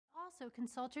Also,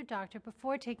 consult your doctor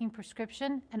before taking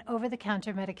prescription and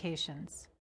over-the-counter medications.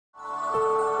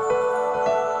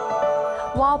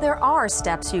 While there are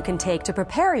steps you can take to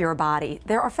prepare your body,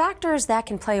 there are factors that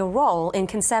can play a role in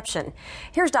conception.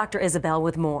 Here's Dr. Isabel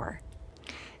with more.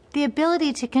 The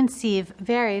ability to conceive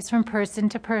varies from person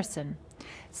to person.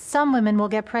 Some women will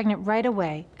get pregnant right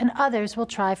away, and others will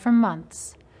try for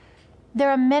months.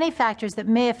 There are many factors that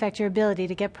may affect your ability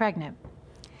to get pregnant.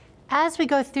 As we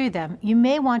go through them, you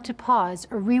may want to pause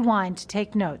or rewind to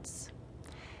take notes.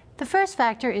 The first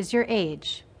factor is your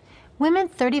age. Women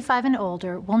 35 and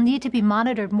older will need to be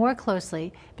monitored more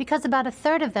closely because about a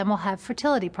third of them will have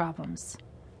fertility problems.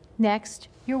 Next,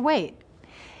 your weight.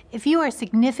 If you are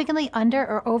significantly under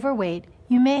or overweight,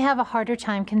 you may have a harder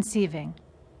time conceiving.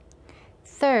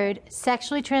 Third,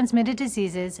 sexually transmitted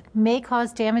diseases may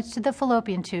cause damage to the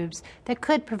fallopian tubes that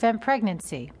could prevent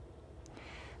pregnancy.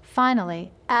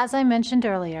 Finally, as I mentioned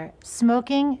earlier,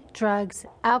 smoking, drugs,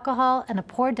 alcohol, and a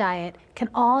poor diet can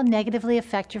all negatively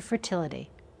affect your fertility.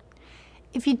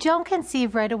 If you don't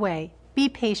conceive right away, be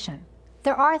patient.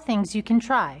 There are things you can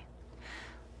try.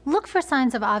 Look for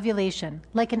signs of ovulation,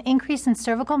 like an increase in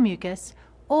cervical mucus,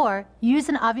 or use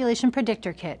an ovulation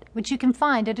predictor kit, which you can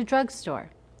find at a drugstore.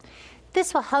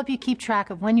 This will help you keep track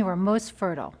of when you are most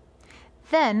fertile.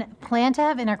 Then, plan to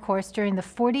have intercourse during the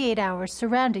 48 hours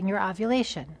surrounding your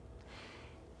ovulation.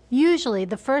 Usually,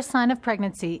 the first sign of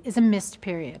pregnancy is a missed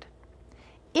period.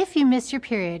 If you miss your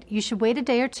period, you should wait a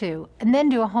day or two and then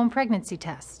do a home pregnancy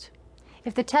test.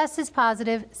 If the test is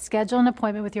positive, schedule an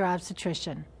appointment with your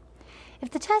obstetrician.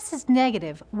 If the test is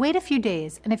negative, wait a few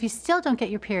days, and if you still don't get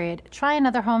your period, try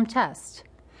another home test.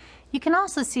 You can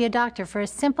also see a doctor for a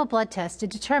simple blood test to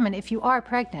determine if you are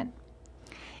pregnant.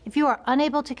 If you are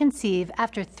unable to conceive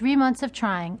after 3 months of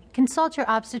trying, consult your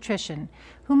obstetrician,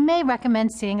 who may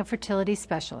recommend seeing a fertility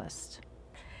specialist.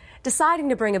 Deciding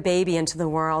to bring a baby into the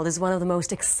world is one of the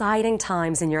most exciting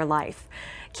times in your life.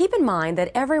 Keep in mind that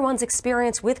everyone's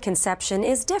experience with conception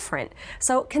is different,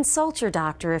 so consult your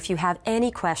doctor if you have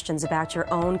any questions about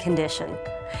your own condition.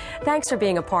 Thanks for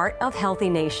being a part of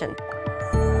Healthy Nation.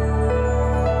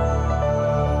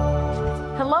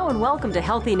 Hello and welcome to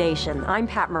Healthy Nation. I'm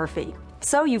Pat Murphy.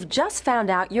 So you've just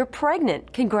found out you're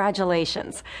pregnant.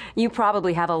 Congratulations. You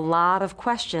probably have a lot of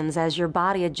questions as your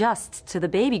body adjusts to the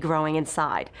baby growing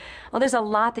inside. Well, there's a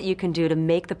lot that you can do to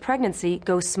make the pregnancy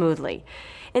go smoothly.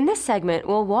 In this segment,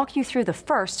 we'll walk you through the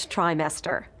first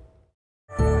trimester.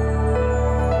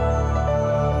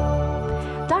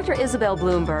 Dr. Isabel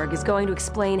Bloomberg is going to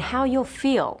explain how you'll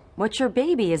feel, what your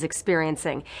baby is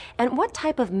experiencing, and what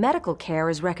type of medical care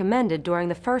is recommended during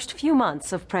the first few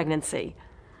months of pregnancy.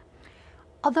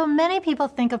 Although many people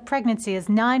think of pregnancy as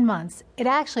 9 months, it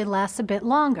actually lasts a bit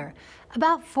longer,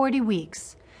 about 40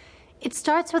 weeks. It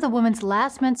starts with a woman's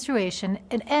last menstruation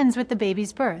and ends with the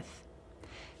baby's birth.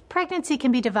 Pregnancy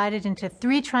can be divided into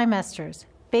 3 trimesters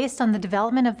based on the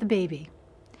development of the baby.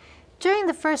 During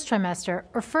the first trimester,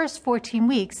 or first 14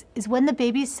 weeks, is when the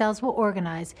baby's cells will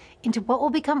organize into what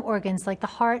will become organs like the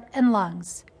heart and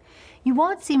lungs. You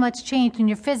won't see much change in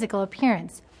your physical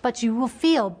appearance, but you will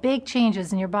feel big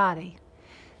changes in your body.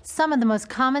 Some of the most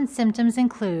common symptoms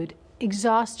include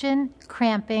exhaustion,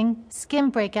 cramping,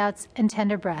 skin breakouts, and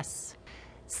tender breasts.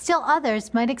 Still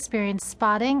others might experience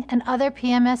spotting and other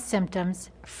PMS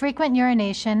symptoms, frequent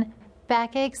urination,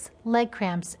 backaches, leg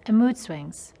cramps, and mood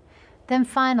swings. Then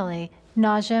finally,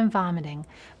 nausea and vomiting,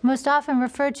 most often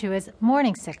referred to as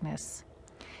morning sickness.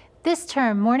 This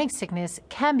term, morning sickness,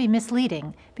 can be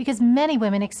misleading because many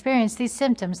women experience these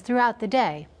symptoms throughout the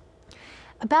day.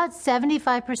 About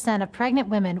 75% of pregnant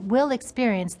women will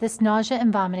experience this nausea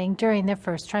and vomiting during their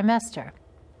first trimester.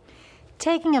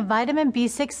 Taking a vitamin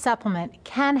B6 supplement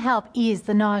can help ease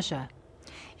the nausea.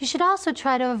 You should also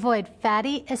try to avoid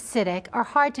fatty, acidic, or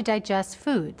hard-to-digest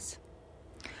foods.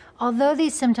 Although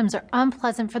these symptoms are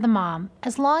unpleasant for the mom,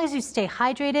 as long as you stay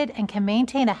hydrated and can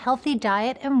maintain a healthy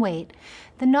diet and weight,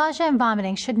 the nausea and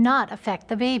vomiting should not affect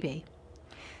the baby.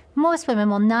 Most women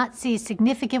will not see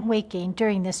significant weight gain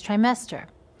during this trimester.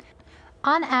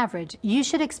 On average, you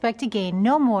should expect to gain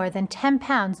no more than 10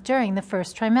 pounds during the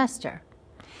first trimester.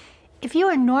 If you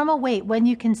are normal weight when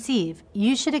you conceive,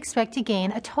 you should expect to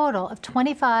gain a total of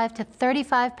 25 to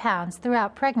 35 pounds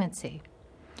throughout pregnancy.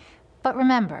 But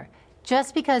remember,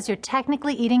 just because you're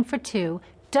technically eating for 2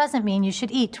 doesn't mean you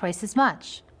should eat twice as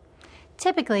much.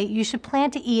 Typically, you should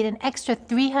plan to eat an extra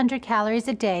 300 calories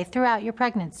a day throughout your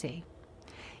pregnancy.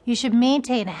 You should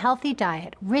maintain a healthy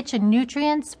diet rich in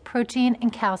nutrients, protein,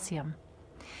 and calcium.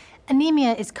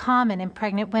 Anemia is common in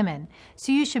pregnant women,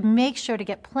 so you should make sure to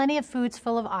get plenty of foods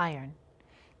full of iron.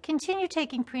 Continue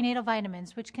taking prenatal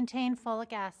vitamins which contain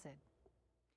folic acid.